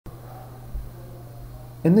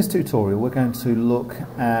In this tutorial we're going to look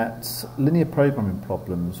at linear programming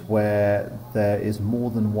problems where there is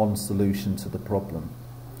more than one solution to the problem.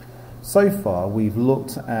 So far we've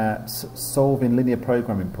looked at solving linear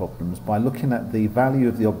programming problems by looking at the value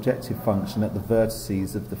of the objective function at the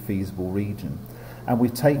vertices of the feasible region, and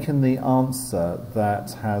we've taken the answer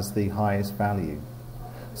that has the highest value.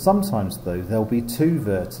 Sometimes though there'll be two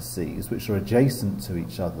vertices which are adjacent to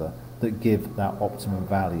each other that give that optimum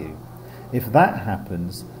value. If that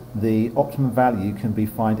happens, the optimum value can be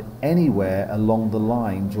found anywhere along the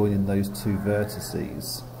line joining those two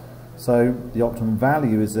vertices. So the optimum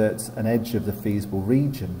value is at an edge of the feasible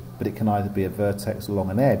region, but it can either be a vertex along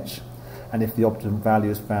an edge, and if the optimum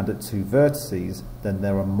value is found at two vertices, then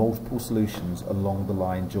there are multiple solutions along the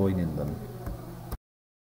line joining them.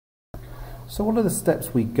 So what are the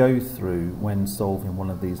steps we go through when solving one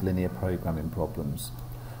of these linear programming problems?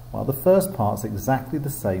 Well, the first part's exactly the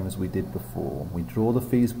same as we did before. We draw the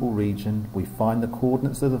feasible region, we find the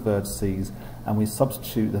coordinates of the vertices, and we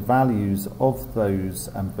substitute the values of those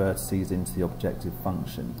vertices into the objective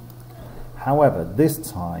function. However, this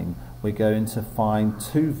time we're going to find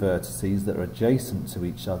two vertices that are adjacent to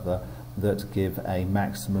each other that give a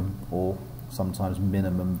maximum or sometimes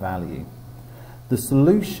minimum value. The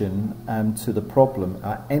solution to the problem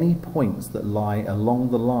are any points that lie along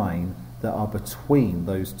the line that are between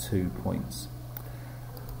those 2 points.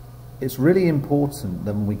 It's really important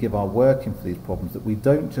that when we give our working for these problems that we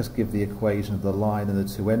don't just give the equation of the line and the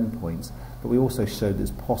two endpoints, but we also show that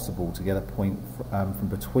it's possible to get a point from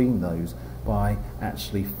between those by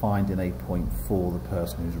actually finding a point for the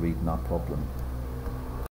person who's reading our problem.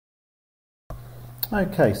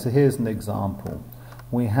 Okay, so here's an example.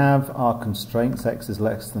 We have our constraints: x is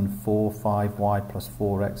less than 4, 5y plus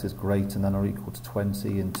 4x is greater than or equal to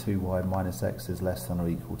 20, and 2y minus x is less than or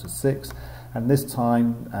equal to 6. And this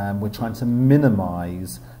time we're trying to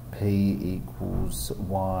minimize p equals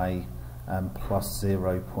y plus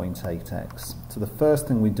 0.8x. So the first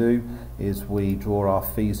thing we do is we draw our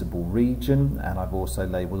feasible region, and I've also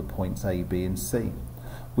labelled the points A, B and C.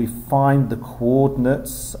 We find the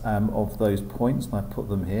coordinates of those points, and I've put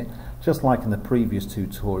them here, just like in the previous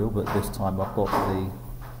tutorial, but this time I've got the...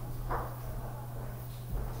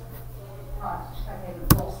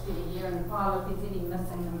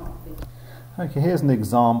 Okay, here's an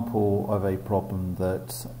example of a problem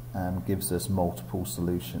that gives us multiple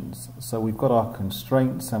solutions. So we've got our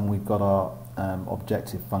constraints and we've got our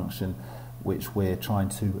objective function which we're trying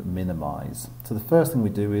to minimize. So the first thing we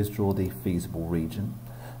do is draw the feasible region.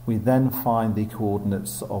 We then find the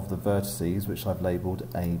coordinates of the vertices, which I've labelled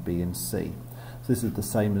A, B and C. So this is the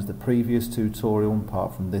same as the previous tutorial,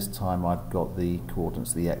 apart from this time I've got the coordinates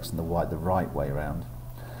of the x and the y the right way around.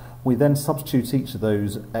 We then substitute each of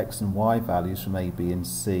those x and y values from A, B and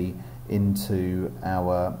C into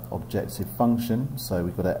our objective function. So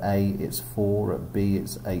we've got at A it's 4, at B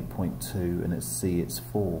it's 8.2 and at C it's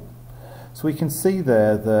 4. So we can see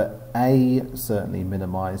there that A certainly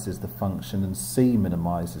minimises the function and C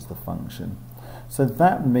minimises the function. So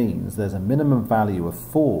that means there's a minimum value of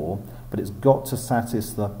 4, but it's got to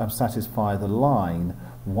satisfy the line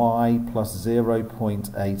y plus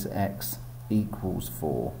 0.8x equals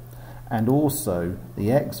 4. And also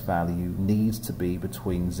the x value needs to be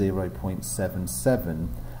between 0.77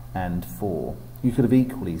 and 4. You could have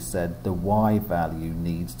equally said the y value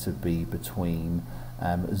needs to be between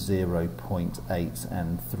 0.8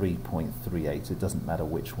 and 3.38. It doesn't matter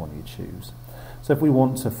which one you choose. So if we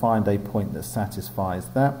want to find a point that satisfies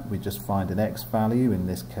that, we just find an x value, in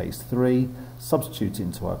this case 3, substitute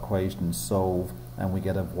into our equation and solve, and we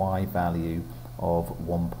get a y value of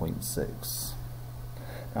 1.6.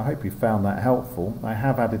 I hope you found that helpful. I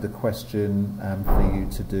have added a question for you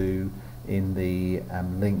to do in the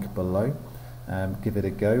link below. Give it a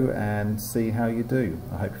go and see how you do.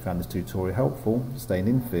 I hope you found this tutorial helpful. Staying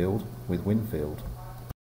in field with Winfield.